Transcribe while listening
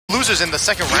losers in the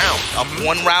second round.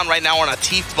 One round right now on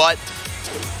Atif, but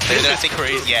this is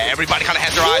crazy. Yeah, everybody kind of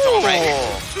has their eyes on right here.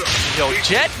 Yo,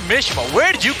 Jetmishima,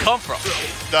 where did you come from?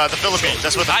 The Philippines.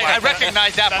 That's what the flag. I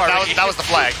recognize that part. That was the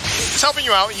flag. Just helping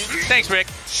you out. Thanks, Rick.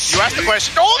 You asked the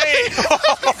question. Oh, hey.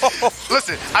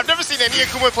 Listen, I've never seen any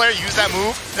Akuma player use that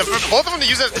move. Both of them to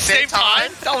use it at the same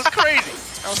time. That was crazy.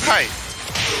 That was tight.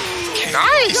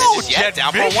 Nice. Yeah,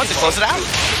 down for one to close it out.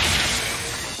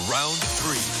 Round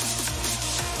 3.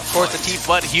 Of course, Atif,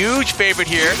 but huge favorite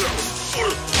here.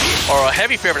 Or a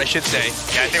heavy favorite, I should say.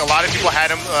 Yeah, I think a lot of people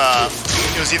had him.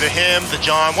 It was either him, the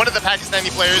John, one of the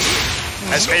Pakistani players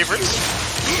as favorites.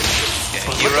 Yeah,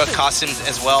 Hira costumes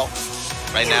as well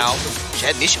right now.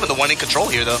 Jetmishima the one in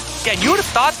control here, though. Yeah, you would have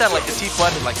thought that like the Atif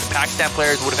and like the Pakistan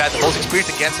players would have had the most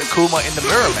experience against Akuma in the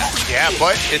mirror match. Yeah,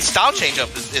 but it's style change-up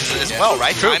as well,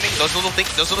 right? True. Timing, those little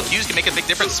cues can make a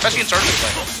big difference, especially in tournament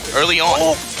play early on.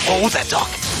 Oh, that duck.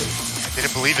 I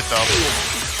didn't believe it though.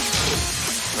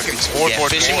 Look at these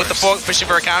fishing with the fork, fishing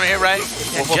for a counter hit, right?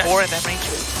 Yeah, 4-4 at that range.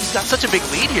 He's got such a big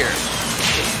lead here.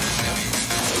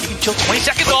 You can chill 20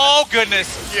 seconds. Oh, goodness.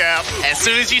 Yeah. As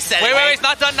soon as you said wait, it's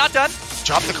not done, not done.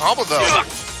 Drop the combo though.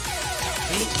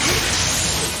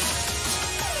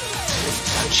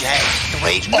 Jet, the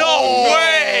rage. No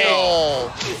way!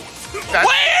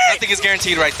 I think it's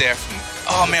guaranteed right there.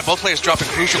 Oh man, both players dropping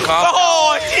crucial combos.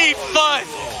 Oh, Atif, fun!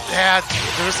 Yeah,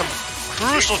 there was some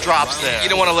crucial drops there. You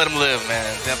don't want to let him live, man.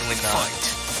 Definitely not.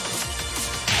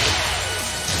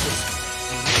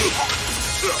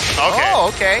 Okay. Oh,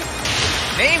 okay.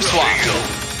 Name swap.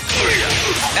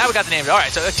 Now we got the names. All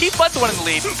right, so Atif Bud's the one in the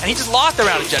lead, and he just lost the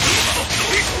round of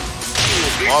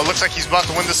Jetmishima. Well, it looks like he's about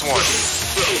to win this one.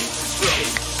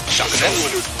 Shocking that.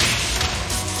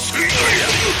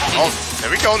 Oh, there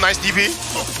we go. Nice DP.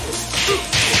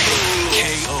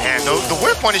 And the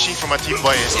whip punishing from Atif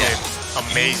Bud is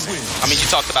amazing. I mean, you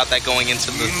talked about that going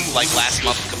into the last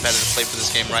month of competitive play for this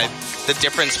game, right? The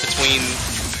difference between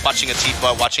watching Atif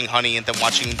Bud, watching Honey, and then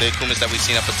watching the Akumas that we've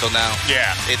seen up until now.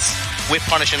 Yeah. It's whip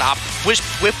punishment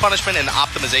and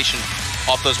optimization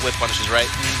off those whip punishes, right?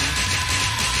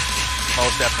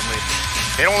 Most definitely.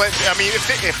 They don't let. I mean,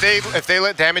 if they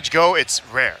let damage go, it's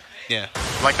rare. Yeah.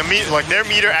 Like their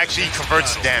meter actually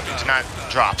converts to damage, not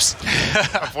drops.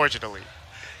 Unfortunately.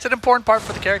 It's an important part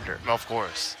for the character. Of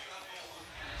course.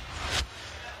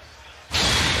 So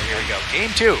here we go.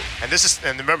 Game 2.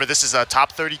 And remember, this is a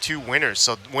top 32 winners.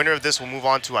 So the winner of this will move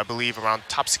on to, I believe, around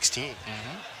top 16.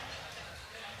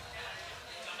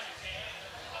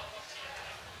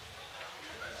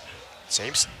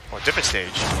 Same or different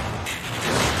stage.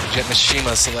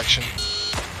 Jetmishima selection.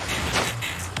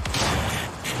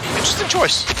 Interesting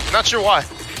choice. Not sure why.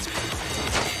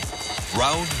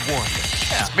 Round 1.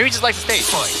 Yeah, maybe he just likes the stage.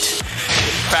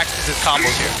 Practices his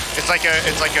combos here. It's like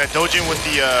a dojin with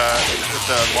the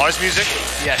Lars music.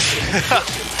 Yes.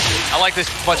 I like this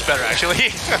much better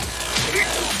actually.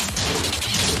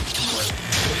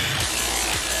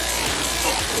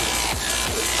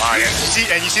 Wow,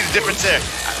 and you see the difference there.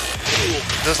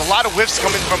 There's a lot of whiffs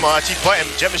coming from Atif Bud, and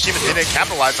Jetmishima didn't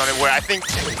capitalize on it, where I think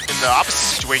in the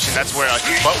opposite situation, that's where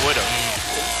Atif Bud would have.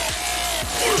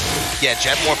 Yeah,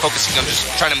 Jet more focusing on just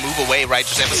trying to move away, right?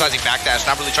 Just emphasizing backdash,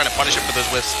 not really trying to punish him for those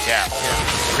whiffs. Yeah.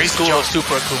 Crazy cool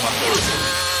Super Akuma.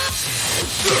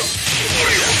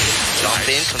 Jump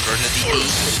in, converting the DP.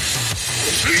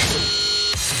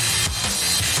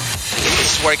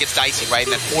 This is where it gets dicey, right?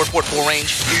 In that 4-4-4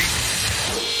 range.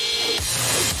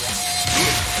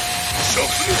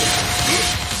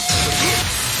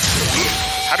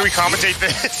 How do we commentate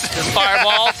this? This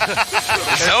fireball.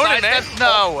 Zoning, man.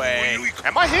 No way.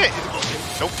 Am I hit?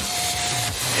 Nope.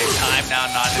 Time now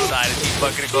not decided. Atif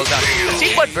Bud gonna close out.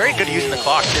 Atif Bud very good at using the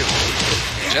clock too.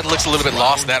 Jet looks a little bit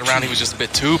lost that round. He was just a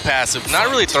bit too passive. Not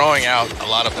really throwing out a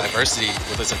lot of diversity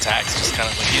with his attacks. Just kind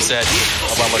of, like you said,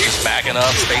 Obama just backing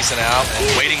up, spacing out,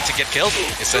 and waiting to get killed,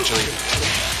 essentially.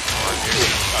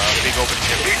 Big opening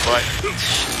hit, but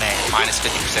man, minus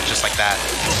 50% just like that.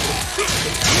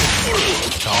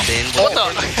 Jump in. What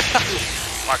the?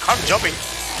 I caught him jumping.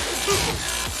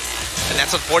 And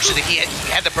that's unfortunate. He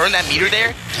had to burn that meter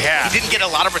there. Yeah. He didn't get a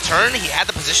lot of return. He had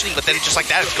the positioning, but then just like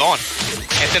that, it's gone.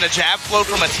 And then a jab flow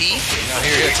from Atif. Now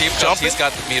here, Atif jumps. He's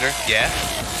got the meter. Yeah.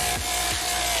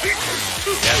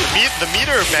 Yeah, the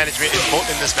meter management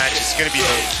in this match is going to be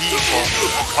the key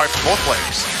part for both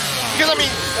players. Because, I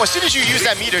mean, as soon as you use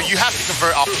that meter, you have to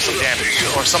convert off of some damage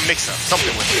or some mix-up,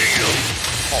 something with it.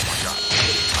 Oh my god.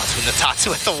 Tatsu the Tatsu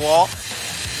at the wall.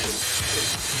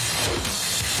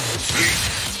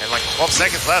 And like 12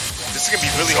 seconds left. This this is going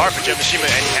to be really hard for Jetmishima,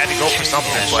 and he had to go for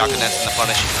something. Shotgun that's in the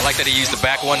punish. I like that he used the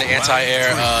back one to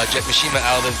anti-air Jetmishima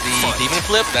out of the Demon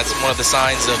Flip. That's one of the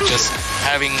signs of just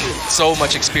having so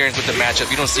much experience with the matchup.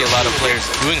 You don't see a lot of players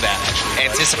doing that, actually.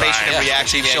 Anticipation and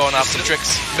reaction. Showing off some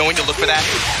tricks. Knowing to look for that.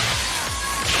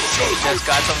 Just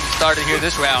got something started here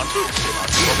this round. A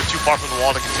little bit too far from the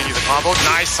wall to continue the combo.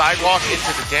 Nice sidewalk into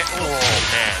the dance. Oh,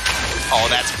 man. Oh,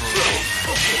 that's brutal.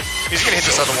 He's going to hit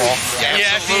this other wall. Yeah,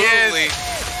 yes, he absolutely. is.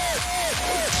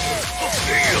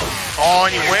 Oh,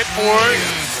 and he went for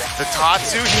the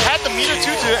Tatsu. He had the meter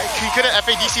too. He could have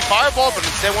FADC Fireball, but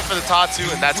instead went for the Tatsu,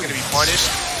 and that's going to be punished.